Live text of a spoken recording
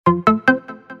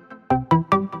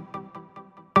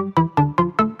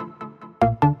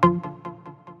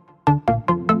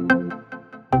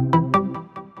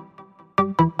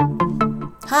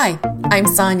Hi, I'm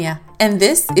Sonia, and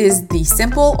this is the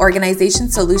Simple Organization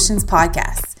Solutions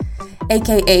Podcast,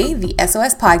 aka the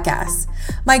SOS Podcast.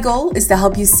 My goal is to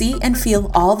help you see and feel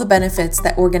all the benefits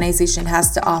that organization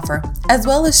has to offer, as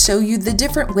well as show you the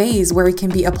different ways where it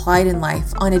can be applied in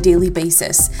life on a daily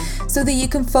basis, so that you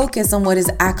can focus on what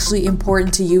is actually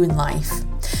important to you in life.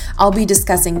 I'll be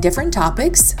discussing different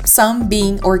topics, some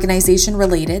being organization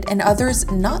related and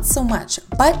others not so much,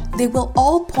 but they will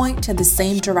all point to the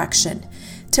same direction,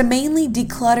 to mainly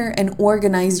declutter and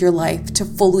organize your life to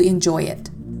fully enjoy it.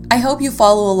 I hope you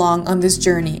follow along on this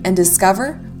journey and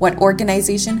discover what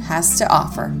organization has to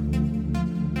offer.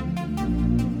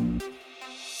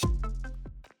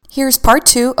 Here's part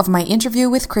 2 of my interview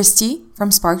with Christy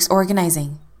from Sparks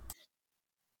Organizing.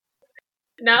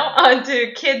 Now on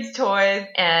to kids' toys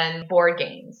and board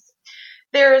games.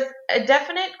 There's a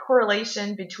definite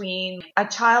correlation between a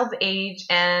child's age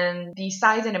and the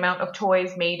size and amount of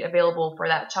toys made available for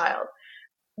that child.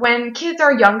 When kids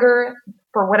are younger,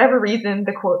 for whatever reason,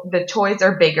 the toys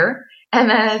are bigger, and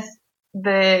as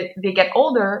they get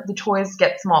older, the toys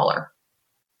get smaller.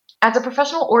 As a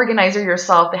professional organizer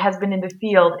yourself that has been in the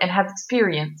field and has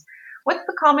experience, what's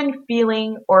the common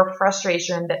feeling or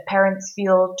frustration that parents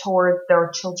feel towards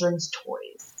their children's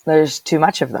toys? There's too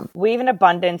much of them. We have an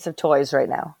abundance of toys right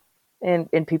now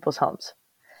in people's homes.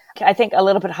 I think a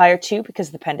little bit higher too because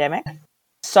of the pandemic.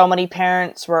 So many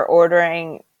parents were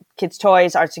ordering kids'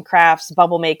 toys, arts and crafts,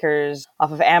 bubble makers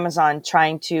off of Amazon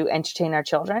trying to entertain our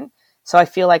children. So I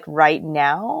feel like right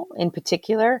now, in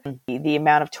particular, the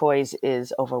amount of toys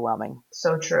is overwhelming.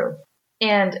 So true.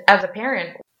 And as a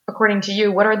parent, according to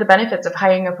you, what are the benefits of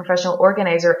hiring a professional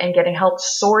organizer and getting help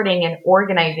sorting and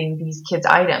organizing these kids'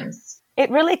 items? It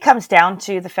really comes down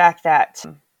to the fact that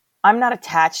I'm not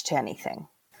attached to anything.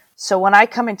 So when I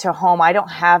come into a home, I don't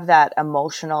have that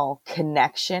emotional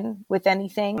connection with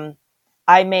anything.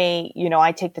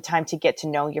 I take the time to get to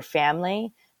know your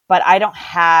family, but I don't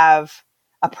have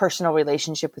a personal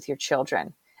relationship with your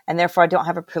children. And therefore, I don't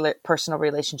have a personal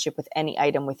relationship with any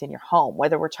item within your home,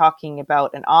 whether we're talking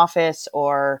about an office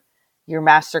or your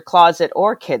master closet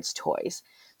or kids' toys.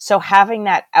 So having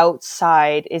that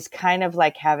outside is kind of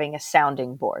like having a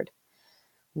sounding board.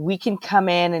 We can come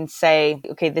in and say,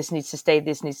 okay, this needs to stay,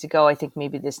 this needs to go. I think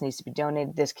maybe this needs to be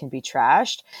donated. This can be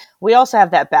trashed. We also have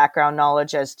that background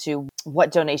knowledge as to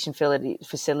what donation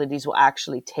facilities will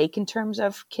actually take in terms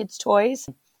of kids' toys.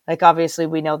 Like, obviously,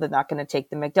 we know they're not going to take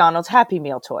the McDonald's Happy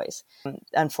Meal toys.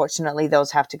 Unfortunately,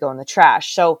 those have to go in the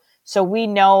trash. So we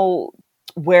know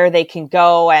where they can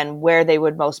go and where they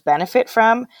would most benefit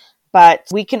from. But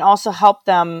we can also help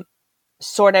them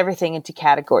sort everything into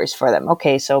categories for them.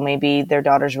 Okay, so maybe their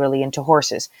daughter's really into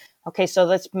horses. Okay, so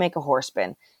let's make a horse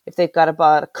bin. If they've got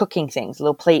about cooking things,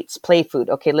 little plates, play food.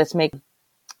 Okay, let's make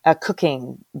a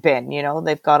cooking bin.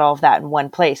 They've got all of that in one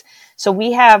place. So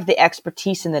we have the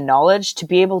expertise and the knowledge to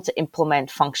be able to implement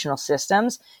functional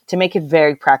systems to make it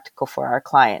very practical for our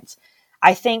clients.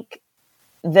 I think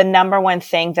the number one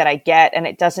thing that I get, and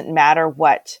it doesn't matter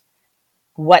what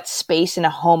space in a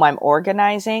home I'm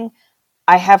organizing,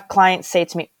 I have clients say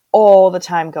to me all the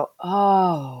time,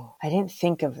 oh, I didn't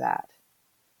think of that.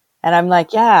 And I'm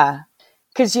like, yeah,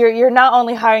 because you're not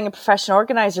only hiring a professional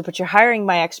organizer, but you're hiring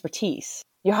my expertise.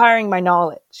 You're hiring my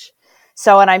knowledge.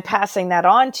 And I'm passing that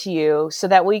on to you so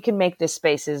that we can make this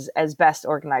space as best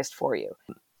organized for you.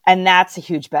 And that's a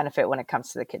huge benefit when it comes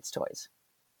to the kids' toys.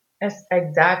 Yes,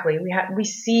 exactly. We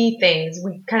see things,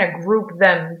 we kind of group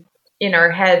them in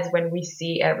our heads when we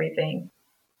see everything.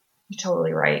 You're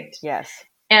totally right. Yes.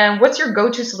 And what's your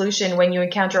go-to solution when you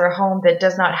encounter a home that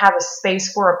does not have a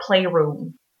space for a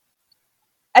playroom?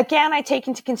 Again, I take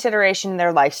into consideration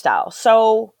their lifestyle.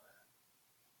 So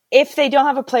if they don't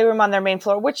have a playroom on their main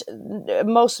floor, which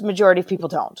most majority of people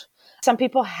don't, some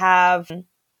people have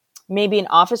maybe an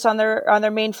office on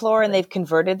their main floor and they've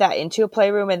converted that into a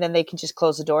playroom, and then they can just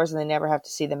close the doors and they never have to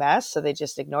see the mess. So they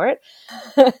just ignore it.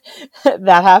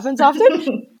 That happens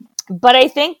often. But I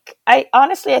think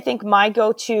my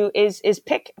go-to is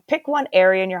pick one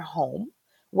area in your home,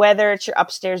 whether it's your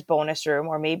upstairs bonus room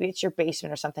or maybe it's your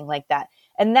basement or something like that.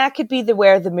 And that could be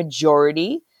where the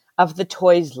majority of the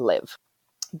toys live.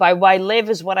 By why live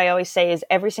is what I always say is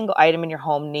every single item in your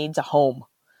home needs a home.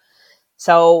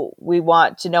 So we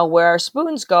want to know where our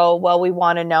spoons go. Well, we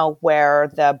want to know where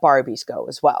the Barbies go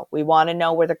as well. We want to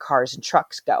know where the cars and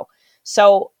trucks go.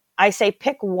 So I say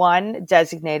pick one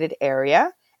designated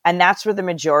area, and that's where the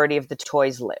majority of the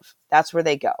toys live. That's where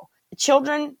they go.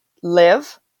 Children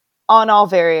live on all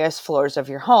various floors of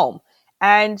your home.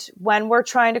 And when we're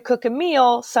trying to cook a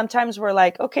meal, sometimes we're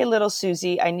like, okay, little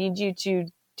Susie, I need you to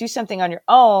do something on your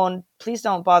own. Please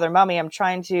don't bother mommy. I'm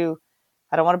trying to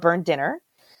I don't want to burn dinner,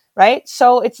 right?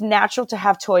 So it's natural to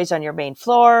have toys on your main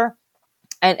floor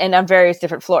and on various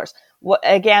different floors. What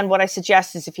I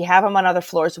suggest is if you have them on other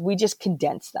floors, we just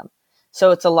condense them.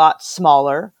 So it's a lot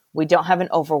smaller. We don't have an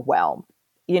overwhelm.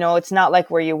 It's not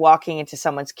like where you're walking into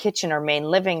someone's kitchen or main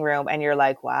living room and you're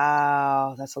like,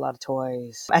 wow, that's a lot of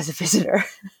toys as a visitor,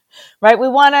 right? We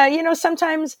want to,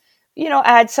 sometimes,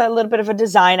 add a little bit of a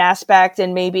design aspect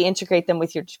and maybe integrate them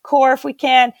with your decor if we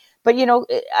can. But,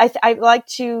 I like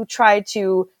to try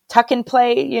to tuck and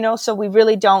play, so we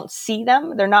really don't see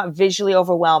them. They're not visually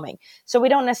overwhelming. So we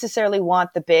don't necessarily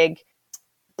want the big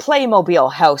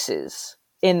Playmobil houses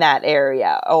in that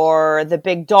area, or the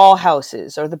big doll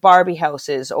houses, or the Barbie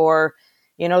houses, or,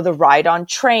 the ride on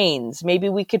trains. Maybe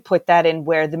we could put that in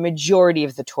where the majority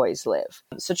of the toys live.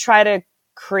 So try to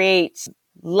create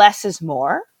less is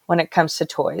more when it comes to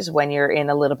toys when you're in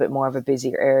a little bit more of a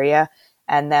busier area.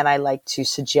 And then I like to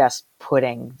suggest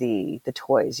putting the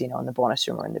toys, in the bonus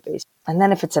room or in the basement. And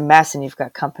then if it's a mess and you've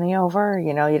got company over,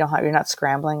 you're not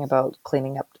scrambling about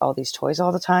cleaning up all these toys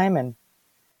all the time and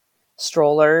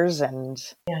strollers and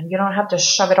you don't have to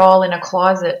shove it all in a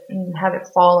closet and have it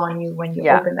fall on you when you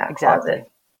open that closet.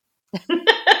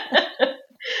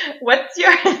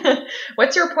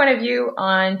 What's your point of view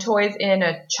on toys in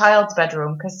a child's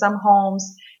bedroom? Because some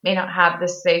homes may not have the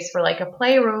space for like a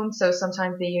playroom, so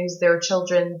sometimes they use their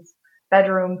children's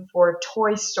bedroom for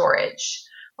toy storage.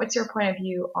 What's your point of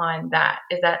view on that?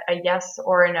 Is that a yes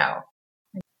or a no?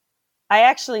 I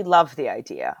actually love the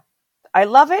idea. I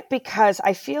love it because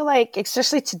I feel like,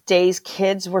 especially today's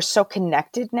kids, we're so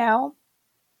connected now.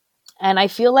 And I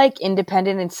feel like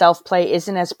independent and self-play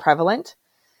isn't as prevalent.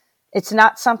 It's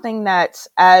not something that's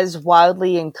as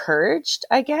wildly encouraged,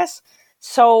 I guess.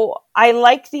 So I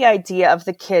like the idea of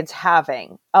the kids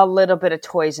having a little bit of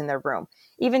toys in their room,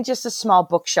 even just a small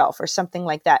bookshelf or something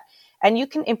like that. And you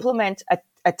can implement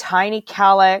a tiny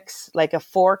Kallax, like a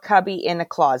 4 cubby in a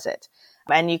closet.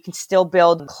 And you can still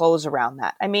build clothes around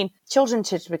that. I mean, children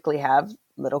typically have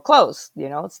little clothes,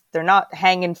 they're not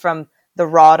hanging from the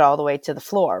rod all the way to the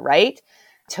floor, right?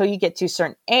 Until you get to a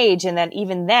certain age. And then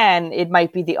even then it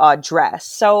might be the odd dress.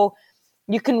 So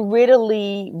you can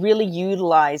really, really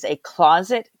utilize a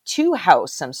closet to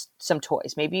house some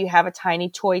toys. Maybe you have a tiny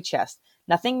toy chest,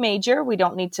 nothing major. We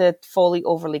don't need to fully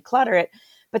overly clutter it,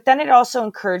 but then it also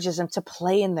encourages them to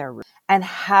play in their room and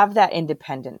have that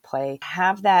independent play,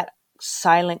 have that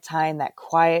silent time, that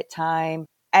quiet time,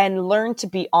 and learn to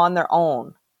be on their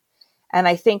own. And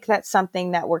I think that's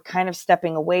something that we're kind of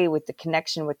stepping away with the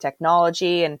connection with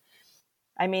technology. And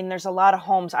I mean, there's a lot of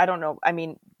homes, I don't know,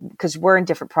 because we're in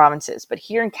different provinces, but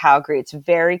here in Calgary, it's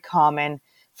very common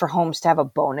for homes to have a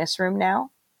bonus room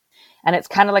now. And it's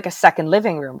kind of like a second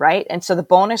living room, right? And so the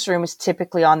bonus room is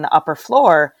typically on the upper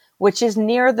floor, which is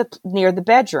near the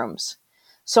bedrooms.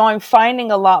 So I'm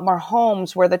finding a lot more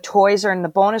homes where the toys are in the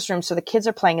bonus room. So the kids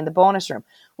are playing in the bonus room,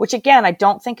 which again, I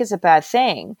don't think is a bad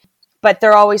thing, but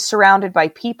they're always surrounded by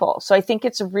people. So I think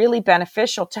it's really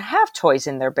beneficial to have toys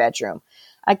in their bedroom.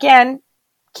 Again,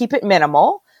 keep it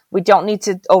minimal. We don't need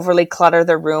to overly clutter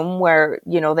their room where,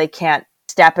 they can't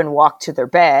step and walk to their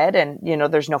bed and,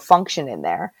 there's no function in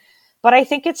there. But I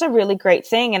think it's a really great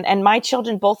thing. And my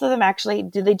children, both of them actually,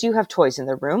 they do have toys in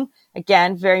their room.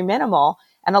 Again, very minimal.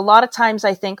 And a lot of times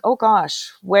I think, oh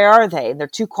gosh, where are they? They're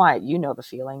too quiet. You know the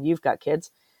feeling. You've got kids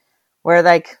where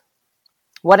like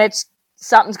when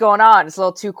something's going on, it's a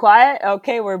little too quiet.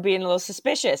 Okay, we're being a little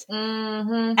suspicious.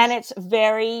 Mm-hmm. And it's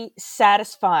very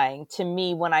satisfying to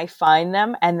me when I find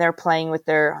them and they're playing with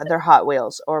their Hot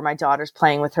Wheels, or my daughter's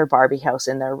playing with her Barbie house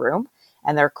in their room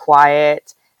and they're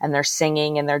quiet and they're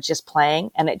singing and they're just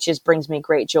playing. And it just brings me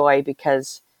great joy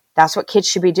because that's what kids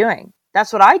should be doing.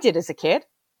 That's what I did as a kid.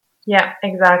 Yeah,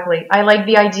 exactly. I like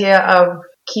the idea of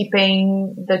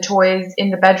keeping the toys in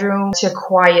the bedroom to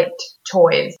quiet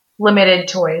toys, limited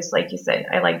toys, like you said.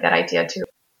 I like that idea too.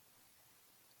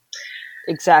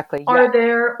 Exactly. Yeah. Are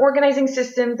there organizing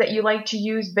systems that you like to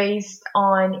use based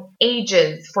on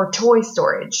ages for toy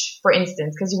storage, for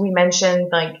instance? Because we mentioned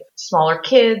like smaller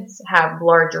kids have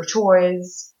larger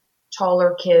toys,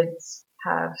 taller kids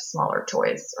have smaller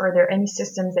toys. Are there any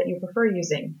systems that you prefer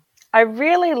using? I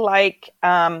really like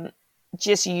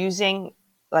just using,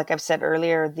 like I've said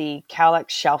earlier, the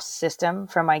Kallax shelf system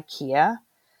from IKEA.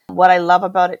 What I love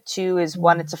about it too is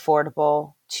one, it's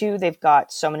affordable. Two, they've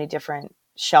got so many different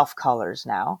shelf colors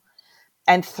now.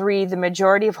 And three, the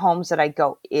majority of homes that I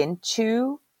go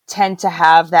into tend to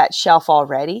have that shelf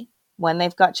already when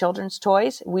they've got children's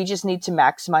toys. We just need to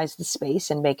maximize the space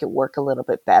and make it work a little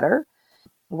bit better.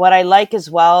 What I like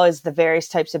as well is the various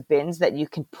types of bins that you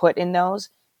can put in those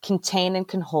contain and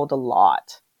can hold a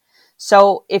lot.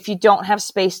 So if you don't have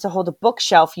space to hold a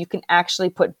bookshelf, you can actually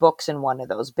put books in one of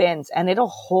those bins, and it'll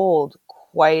hold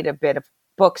quite a bit of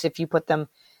books if you put them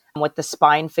with the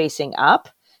spine facing up.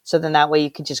 So then that way you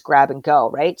can just grab and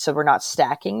go, right? So we're not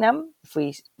stacking them. If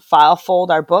we file fold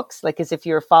our books, like as if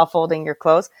you're file folding your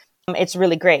clothes, it's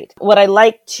really great. What I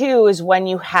like too is when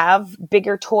you have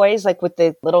bigger toys, like with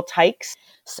the little Tykes,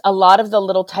 a lot of the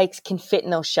little Tykes can fit in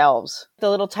those shelves.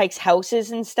 The little Tykes houses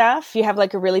and stuff, you have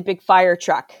like a really big fire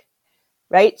truck,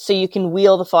 right? So you can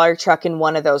wheel the fire truck in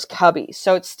one of those cubbies.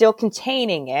 So it's still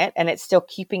containing it and it's still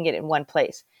keeping it in one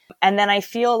place. And then I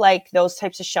feel like those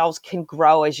types of shelves can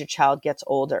grow as your child gets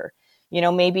older. You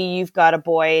know, maybe you've got a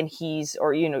boy and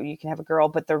you can have a girl,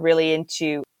 but they're really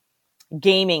into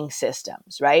gaming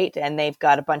systems, right? And they've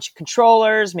got a bunch of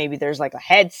controllers. Maybe there's like a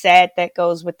headset that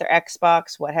goes with their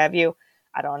Xbox, what have you.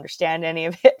 I don't understand any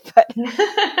of it, but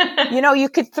you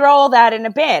could throw all that in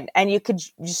a bin and you could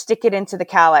just stick it into the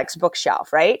Kallax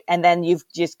bookshelf, right? And then you've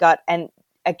just got, and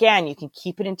again, you can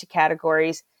keep it into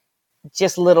categories,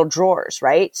 just little drawers,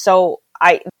 right? So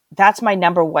that's my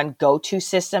number one go-to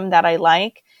system that I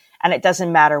like. And it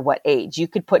doesn't matter what age. You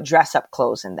could put dress up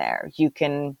clothes in there. You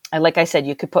can, like I said,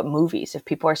 you could put movies. If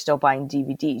people are still buying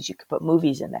DVDs, you could put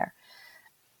movies in there.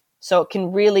 So it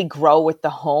can really grow with the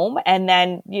home. And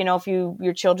then, if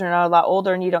your children are a lot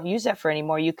older and you don't use it for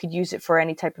anymore, you could use it for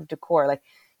any type of decor. Like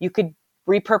you could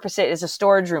repurpose it as a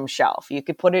storage room shelf. You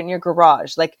could put it in your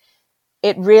garage. Like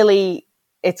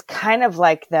it's kind of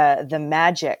like the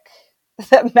magic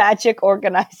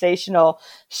organizational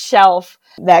shelf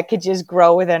that could just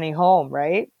grow with any home,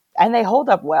 right? And they hold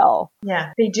up well.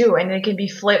 Yeah, they do. And they can be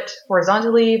flipped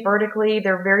horizontally, vertically.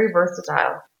 They're very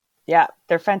versatile. Yeah,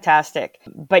 they're fantastic.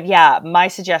 But yeah, my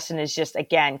suggestion is just,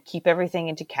 again, keep everything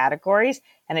into categories.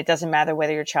 And it doesn't matter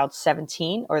whether your child's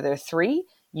 17 or they're 3,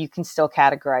 you can still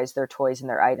categorize their toys and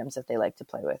their items that they like to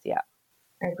play with. Yeah.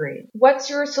 Agreed. What's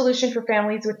your solution for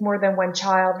families with more than one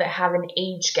child that have an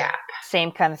age gap?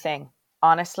 Same kind of thing.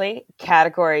 Honestly,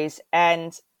 categories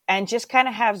and just kind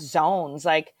of have zones.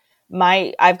 Like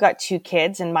I've got 2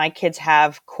 kids and my kids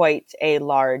have quite a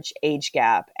large age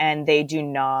gap and they do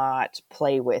not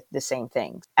play with the same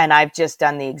things. And I've just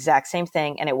done the exact same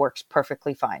thing and it works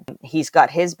perfectly fine. He's got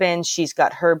his bins, she's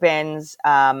got her bins.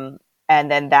 And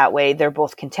then that way they're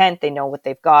both content. They know what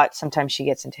they've got. Sometimes she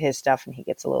gets into his stuff and he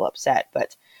gets a little upset,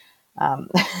 but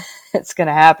it's going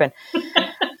to happen.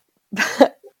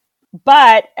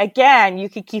 But again, you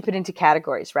could keep it into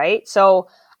categories, right? So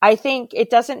I think it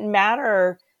doesn't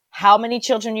matter how many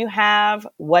children you have,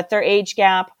 what their age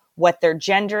gap, what their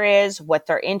gender is, what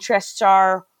their interests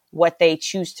are, what they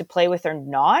choose to play with or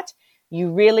not.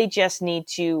 You really just need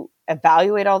to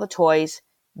evaluate all the toys,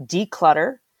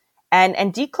 declutter,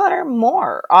 and declutter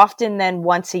more often than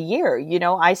once a year.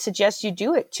 I suggest you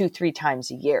do it 2-3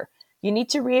 times a year. You need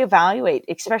to reevaluate,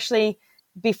 especially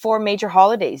before major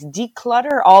holidays.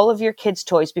 Declutter all of your kids'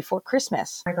 toys before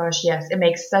Christmas. Oh my gosh, yes. It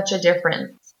makes such a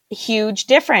difference. Huge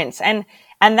difference. And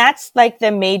that's like the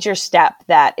major step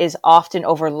that is often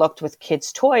overlooked with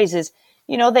kids' toys is,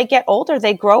 they get older,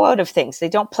 they grow out of things. They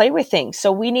don't play with things.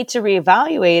 So we need to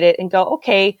reevaluate it and go,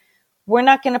 okay, we're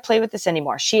not going to play with this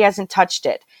anymore. She hasn't touched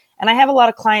it. And I have a lot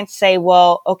of clients say,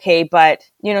 well, okay, but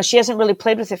she hasn't really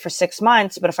played with it for 6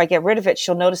 months, but if I get rid of it,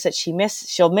 she'll notice that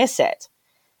she'll miss it.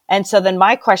 And so then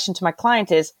my question to my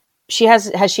client is,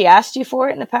 has she asked you for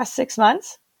it in the past 6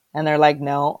 months? And they're like,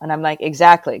 no. And I'm like,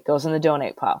 exactly. It goes in the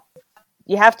donate pile.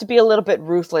 You have to be a little bit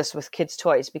ruthless with kids'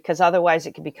 toys because otherwise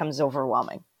it becomes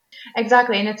overwhelming.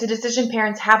 Exactly. And it's a decision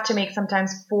parents have to make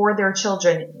sometimes for their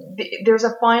children. There's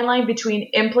a fine line between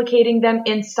implicating them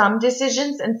in some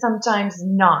decisions and sometimes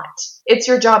not. It's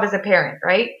your job as a parent,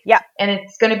 right? Yeah. And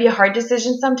it's going to be a hard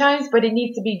decision sometimes, but it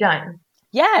needs to be done.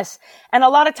 Yes. And a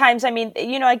lot of times,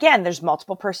 again, there's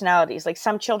multiple personalities. Like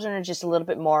some children are just a little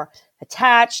bit more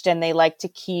attached and they like to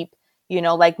keep,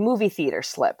 like movie theater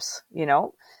slips,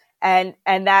 and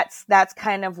that's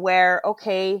kind of where,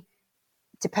 okay,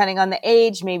 depending on the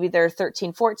age, maybe they're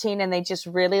 13, 14, and they just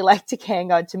really like to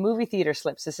hang on to movie theater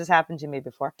slips. This has happened to me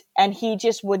before. And he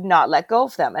just would not let go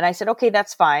of them. And I said, okay,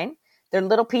 that's fine. They're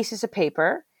little pieces of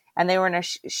paper and they were in a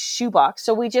shoebox.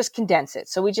 So we just condense it.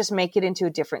 So we just make it into a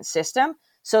different system.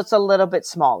 So it's a little bit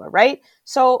smaller, right?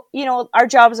 So, our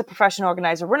job as a professional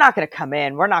organizer, we're not going to come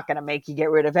in. We're not going to make you get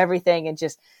rid of everything and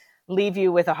just leave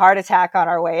you with a heart attack on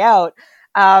our way out.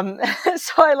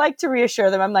 So I like to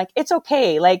reassure them. I'm like, it's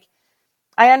okay. Like,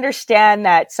 I understand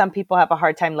that some people have a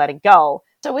hard time letting go.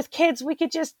 So with kids, we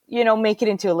could just, make it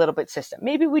into a little bit system.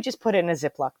 Maybe we just put it in a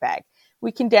Ziploc bag.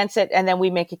 We condense it and then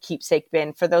we make a keepsake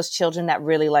bin for those children that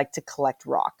really like to collect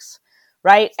rocks,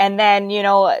 right? And then,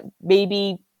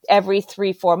 maybe every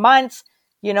 3-4 months,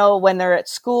 when they're at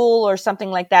school or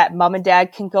something like that, mom and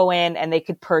dad can go in and they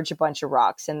could purge a bunch of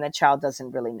rocks and the child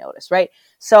doesn't really notice, right?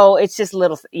 So it's just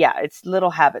it's little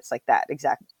habits like that.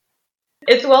 Exactly.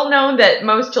 It's well known that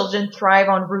most children thrive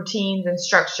on routines and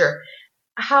structure.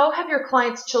 How have your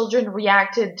clients' children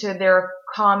reacted to their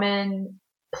common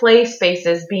play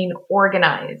spaces being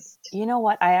organized? You know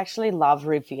what? I actually love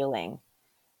revealing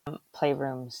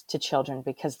playrooms to children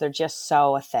because they're just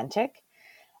so authentic.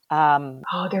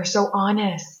 They're so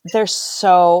honest. They're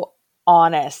so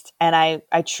honest, and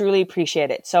I truly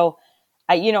appreciate it. So,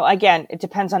 again, it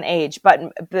depends on age, but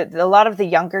a lot of the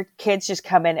younger kids just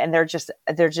come in and they're just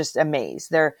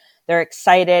amazed. They're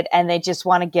excited and they just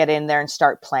want to get in there and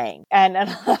start playing. And a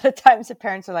lot of times the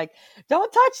parents are like,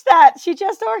 "Don't touch that. She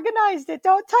just organized it.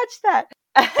 Don't touch that."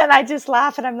 And I just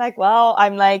laugh and I'm like,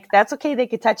 that's okay. They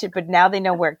could touch it, but now they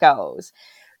know where it goes.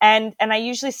 And I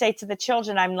usually say to the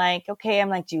children,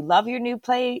 do you love your new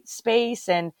play space?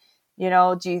 And,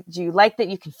 do you like that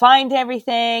you can find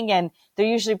everything? And they're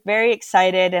usually very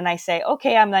excited. And I say,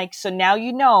 okay, so now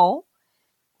you know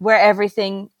where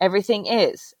everything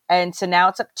is. And so now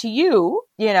it's up to you,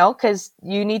 because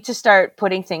you need to start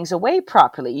putting things away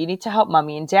properly. You need to help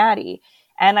mommy and daddy.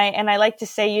 And I like to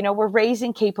say, we're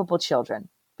raising capable children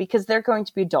because they're going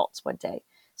to be adults one day.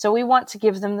 So we want to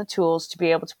give them the tools to be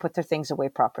able to put their things away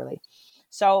properly.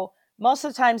 So most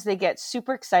of the times they get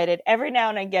super excited. Every now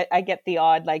and then I get the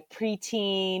odd like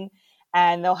preteen,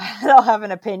 and they'll have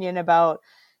an opinion about,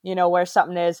 where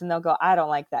something is, and they'll go, "I don't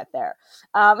like that there."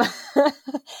 And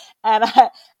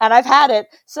I've had it.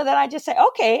 So then I just say,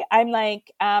 okay,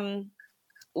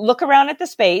 look around at the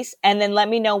space and then let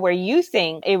me know where you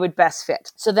think it would best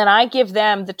fit. So then I give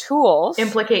them the tools.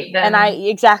 Implicate them.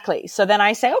 Exactly. So then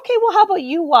I say, okay, well, how about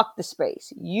you walk the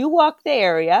space? You walk the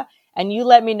area and you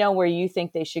let me know where you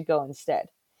think they should go instead.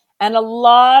 And a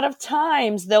lot of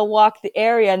times they'll walk the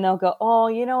area and they'll go, "Oh,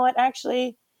 you know what?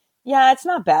 Actually, yeah, it's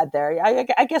not bad there.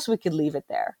 I guess we could leave it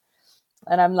there."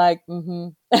 And I'm like,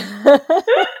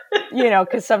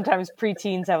 because sometimes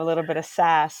preteens have a little bit of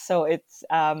sass. So it's,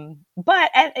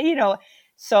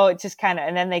 so it just kind of,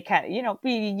 and then they kind of,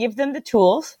 we give them the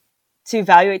tools to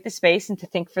evaluate the space and to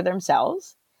think for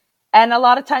themselves. And a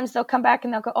lot of times they'll come back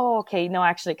and they'll go, "Oh, okay, no,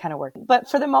 actually it kind of worked." But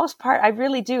for the most part, I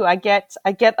really do. I get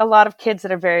a lot of kids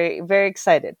that are very, very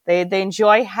excited. They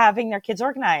enjoy having their kids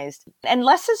organized, and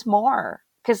less is more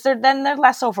because they're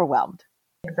less overwhelmed.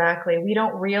 Exactly. We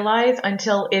don't realize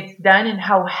until it's done and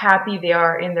how happy they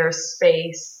are in their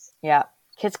space. Yeah.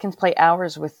 Kids can play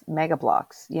hours with Mega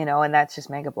Bloks, and that's just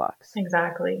Mega Bloks.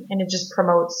 Exactly. And it just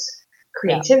promotes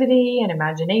creativity and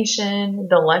imagination.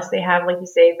 The less they have, like you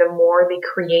say, the more they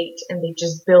create and they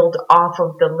just build off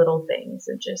of the little things.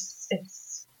 It's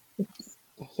to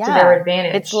their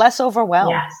advantage. It's less overwhelmed.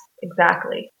 Yes,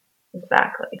 exactly.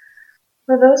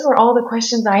 Well, those were all the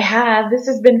questions I had. This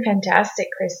has been fantastic,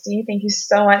 Christy. Thank you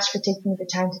so much for taking the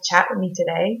time to chat with me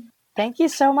today. Thank you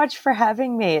so much for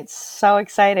having me. It's so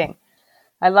exciting.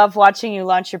 I love watching you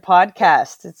launch your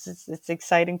podcast. It's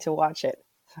exciting to watch it.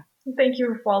 Thank you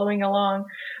for following along.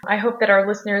 I hope that our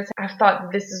listeners have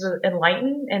thought this is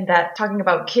enlightened and that talking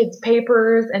about kids'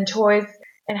 papers and toys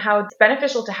and how it's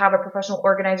beneficial to have a professional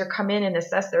organizer come in and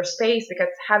assess their space, because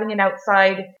having an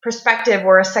outside perspective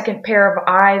or a second pair of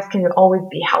eyes can always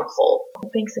be helpful.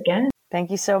 Thanks again.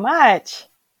 Thank you so much.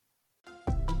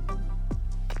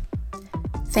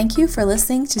 Thank you for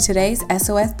listening to today's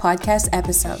SOS podcast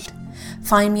episode.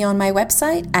 Find me on my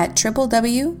website at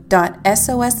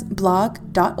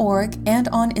www.sosblog.org and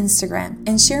on Instagram,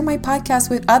 and share my podcast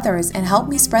with others and help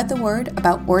me spread the word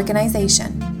about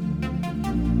organization.